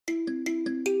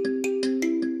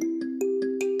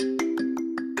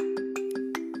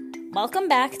Welcome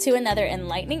back to another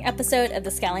enlightening episode of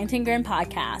the Skellington Grin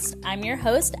podcast. I'm your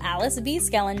host, Alice B.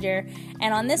 Skellinger,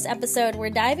 and on this episode, we're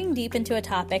diving deep into a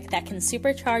topic that can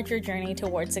supercharge your journey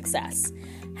towards success: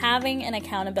 having an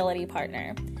accountability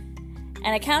partner.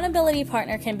 An accountability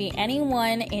partner can be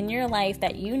anyone in your life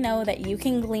that you know that you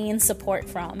can glean support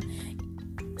from.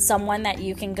 Someone that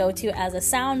you can go to as a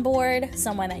soundboard,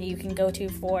 someone that you can go to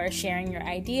for sharing your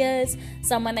ideas,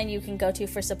 someone that you can go to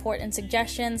for support and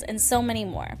suggestions, and so many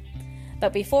more.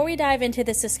 But before we dive into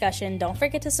this discussion, don't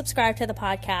forget to subscribe to the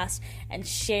podcast and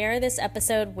share this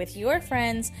episode with your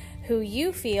friends who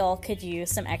you feel could use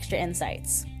some extra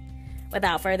insights.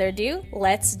 Without further ado,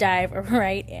 let's dive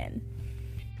right in.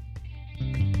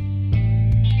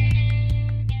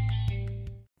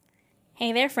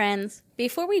 Hey there, friends.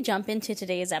 Before we jump into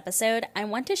today's episode, I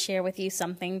want to share with you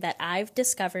something that I've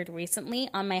discovered recently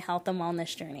on my health and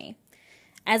wellness journey.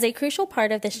 As a crucial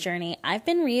part of this journey, I've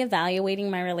been reevaluating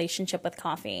my relationship with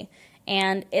coffee,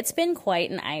 and it's been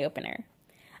quite an eye-opener.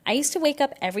 I used to wake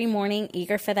up every morning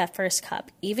eager for that first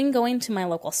cup, even going to my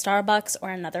local Starbucks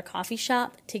or another coffee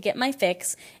shop to get my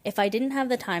fix if I didn't have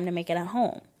the time to make it at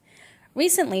home.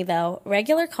 Recently, though,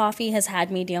 regular coffee has had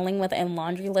me dealing with a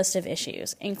laundry list of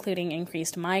issues, including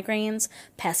increased migraines,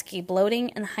 pesky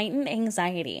bloating, and heightened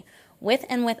anxiety, with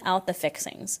and without the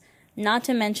fixings. Not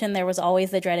to mention there was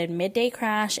always the dreaded midday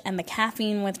crash and the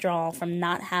caffeine withdrawal from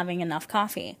not having enough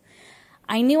coffee.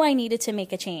 I knew I needed to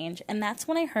make a change, and that's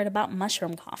when I heard about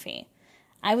mushroom coffee.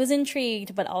 I was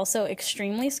intrigued, but also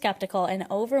extremely skeptical and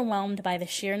overwhelmed by the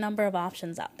sheer number of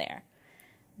options out there.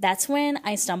 That's when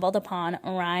I stumbled upon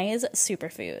Rise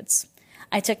Superfoods.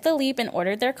 I took the leap and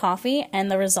ordered their coffee,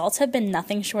 and the results have been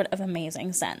nothing short of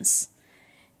amazing since.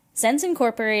 Since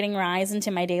incorporating Rise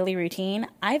into my daily routine,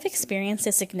 I've experienced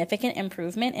a significant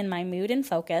improvement in my mood and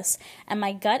focus, and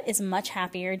my gut is much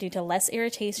happier due to less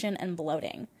irritation and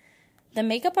bloating. The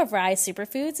makeup of Rise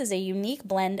Superfoods is a unique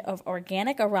blend of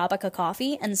organic Arabica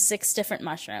coffee and 6 different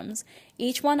mushrooms,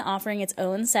 each one offering its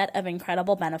own set of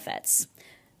incredible benefits.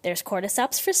 There's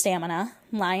cordyceps for stamina,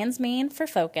 lion's mane for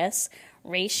focus,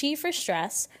 reishi for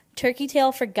stress, turkey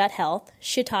tail for gut health,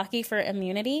 shiitake for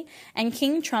immunity, and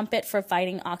king trumpet for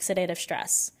fighting oxidative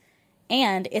stress.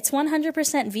 And it's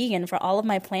 100% vegan for all of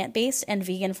my plant-based and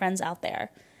vegan friends out there.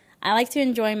 I like to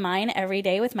enjoy mine every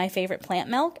day with my favorite plant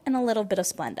milk and a little bit of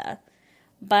Splenda.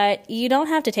 But you don't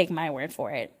have to take my word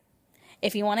for it.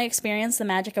 If you want to experience the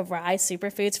magic of Rise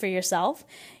Superfoods for yourself,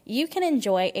 you can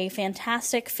enjoy a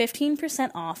fantastic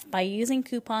 15% off by using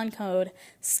coupon code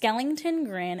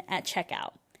SkellingtonGrin at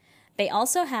checkout. They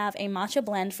also have a matcha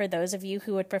blend for those of you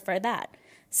who would prefer that.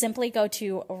 Simply go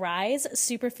to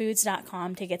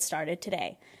risesuperfoods.com to get started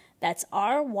today. That's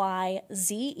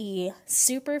RYZE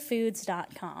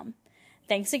superfoods.com.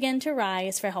 Thanks again to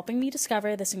Rise for helping me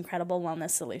discover this incredible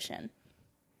wellness solution.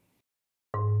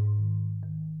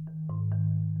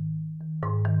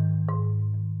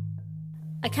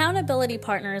 Accountability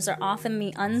partners are often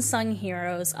the unsung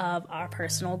heroes of our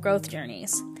personal growth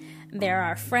journeys. There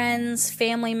are friends,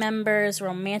 family members,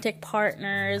 romantic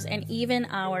partners, and even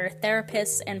our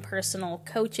therapists and personal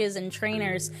coaches and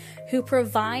trainers who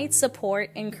provide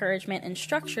support, encouragement, and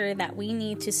structure that we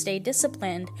need to stay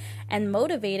disciplined and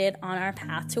motivated on our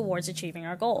path towards achieving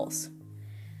our goals.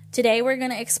 Today, we're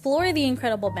going to explore the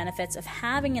incredible benefits of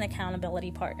having an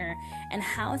accountability partner and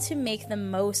how to make the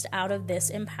most out of this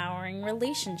empowering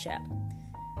relationship.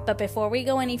 But before we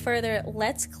go any further,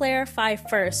 let's clarify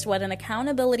first what an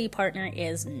accountability partner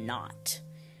is not.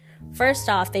 First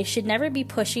off, they should never be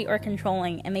pushy or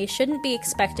controlling, and they shouldn't be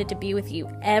expected to be with you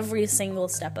every single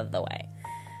step of the way.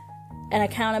 An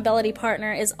accountability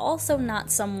partner is also not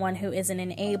someone who is an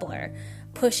enabler,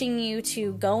 pushing you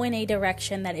to go in a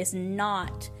direction that is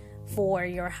not for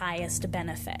your highest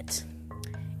benefit.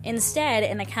 Instead,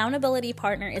 an accountability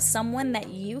partner is someone that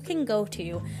you can go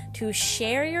to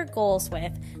share your goals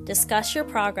with, discuss your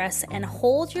progress, and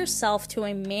hold yourself to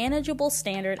a manageable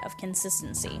standard of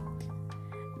consistency.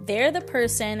 They're the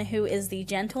person who is the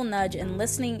gentle nudge and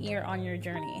listening ear on your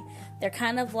journey. They're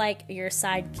kind of like your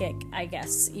sidekick, I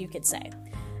guess you could say.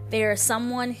 They are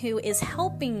someone who is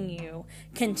helping you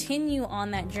continue on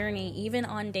that journey even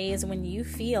on days when you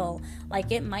feel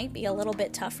like it might be a little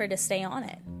bit tougher to stay on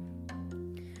it.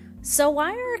 So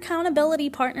why are accountability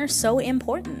partners so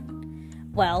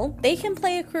important? Well, they can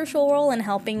play a crucial role in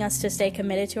helping us to stay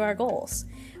committed to our goals.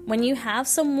 When you have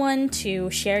someone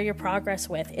to share your progress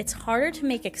with, it's harder to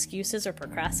make excuses or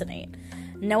procrastinate.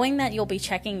 Knowing that you'll be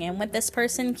checking in with this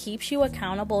person keeps you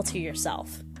accountable to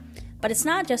yourself. But it's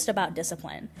not just about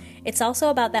discipline. It's also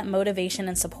about that motivation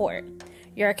and support.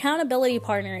 Your accountability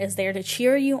partner is there to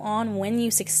cheer you on when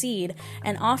you succeed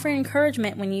and offer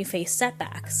encouragement when you face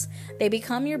setbacks. They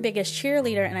become your biggest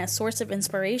cheerleader and a source of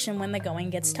inspiration when the going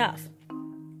gets tough.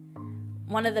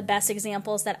 One of the best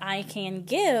examples that I can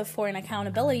give for an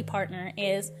accountability partner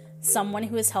is someone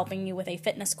who is helping you with a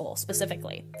fitness goal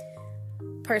specifically.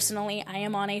 Personally, I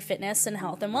am on a fitness and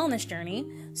health and wellness journey,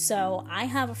 so I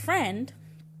have a friend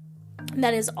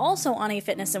that is also on a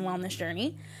fitness and wellness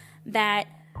journey that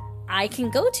I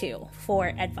can go to for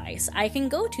advice. I can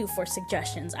go to for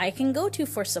suggestions. I can go to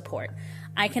for support.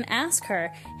 I can ask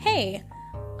her, hey,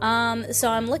 so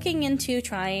I'm looking into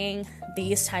trying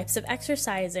these types of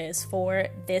exercises for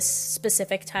this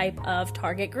specific type of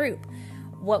target group.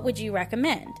 What would you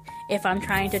recommend? If I'm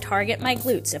trying to target my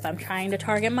glutes, if I'm trying to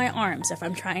target my arms, if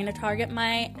I'm trying to target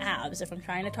my abs, if I'm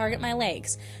trying to target my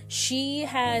legs. She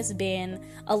has been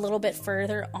a little bit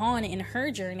further on in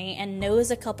her journey and knows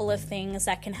a couple of things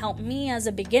that can help me as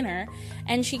a beginner,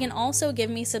 and she can also give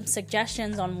me some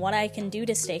suggestions on what I can do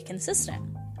to stay consistent.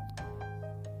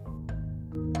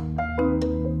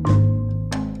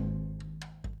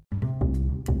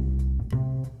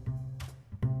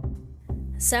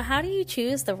 So how do you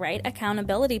choose the right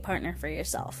accountability partner for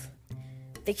yourself?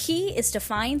 The key is to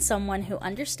find someone who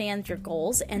understands your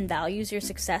goals and values your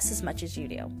success as much as you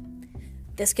do.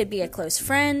 This could be a close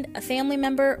friend, a family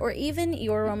member, or even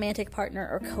your romantic partner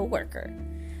or coworker.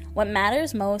 What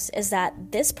matters most is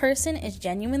that this person is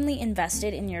genuinely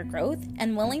invested in your growth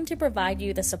and willing to provide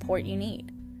you the support you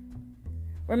need.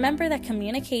 Remember that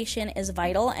communication is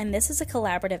vital, and this is a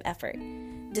collaborative effort.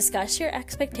 Discuss your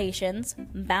expectations,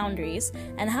 boundaries,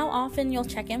 and how often you'll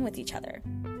check in with each other.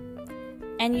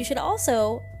 And you should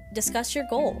also discuss your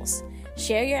goals.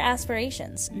 Share your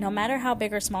aspirations, no matter how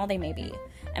big or small they may be,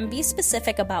 and be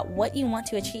specific about what you want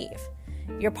to achieve.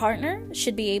 Your partner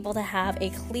should be able to have a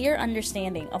clear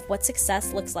understanding of what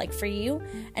success looks like for you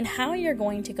and how you're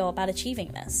going to go about achieving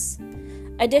this.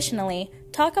 Additionally,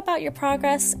 talk about your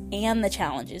progress and the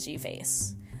challenges you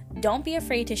face. Don't be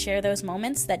afraid to share those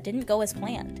moments that didn't go as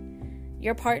planned.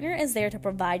 Your partner is there to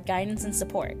provide guidance and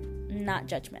support, not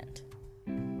judgment.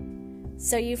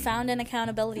 So you found an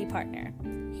accountability partner.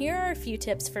 Here are a few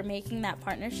tips for making that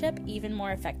partnership even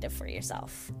more effective for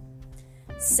yourself.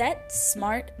 Set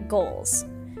smart goals.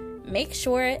 Make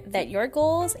sure that your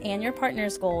goals and your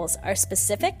partner's goals are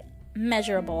specific,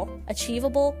 measurable,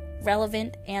 achievable,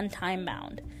 relevant, and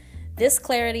time-bound. This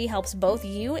clarity helps both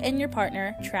you and your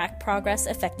partner track progress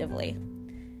effectively.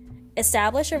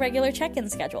 Establish a regular check-in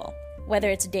schedule. Whether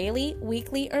it's daily,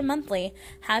 weekly, or monthly,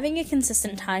 having a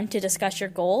consistent time to discuss your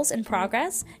goals and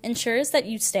progress ensures that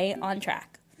you stay on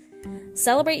track.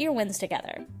 Celebrate your wins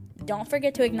together. Don't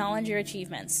forget to acknowledge your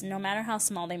achievements, no matter how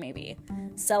small they may be.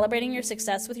 Celebrating your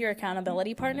success with your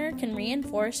accountability partner can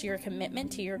reinforce your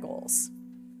commitment to your goals.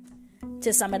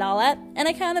 To sum it all up, an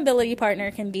accountability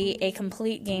partner can be a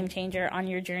complete game changer on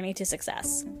your journey to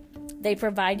success. They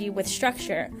provide you with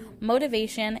structure,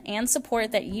 motivation, and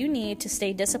support that you need to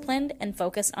stay disciplined and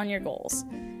focused on your goals.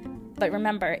 But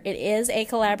remember, it is a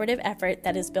collaborative effort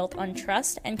that is built on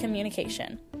trust and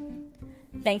communication.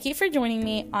 Thank you for joining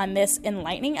me on this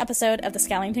enlightening episode of the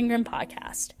Skellington Grim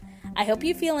podcast. I hope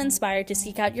you feel inspired to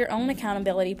seek out your own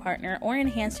accountability partner or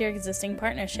enhance your existing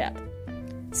partnership.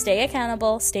 Stay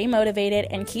accountable, stay motivated,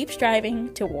 and keep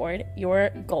striving toward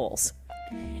your goals.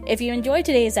 If you enjoyed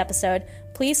today's episode,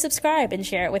 please subscribe and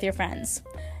share it with your friends.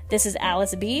 This is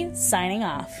Alice B. signing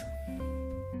off.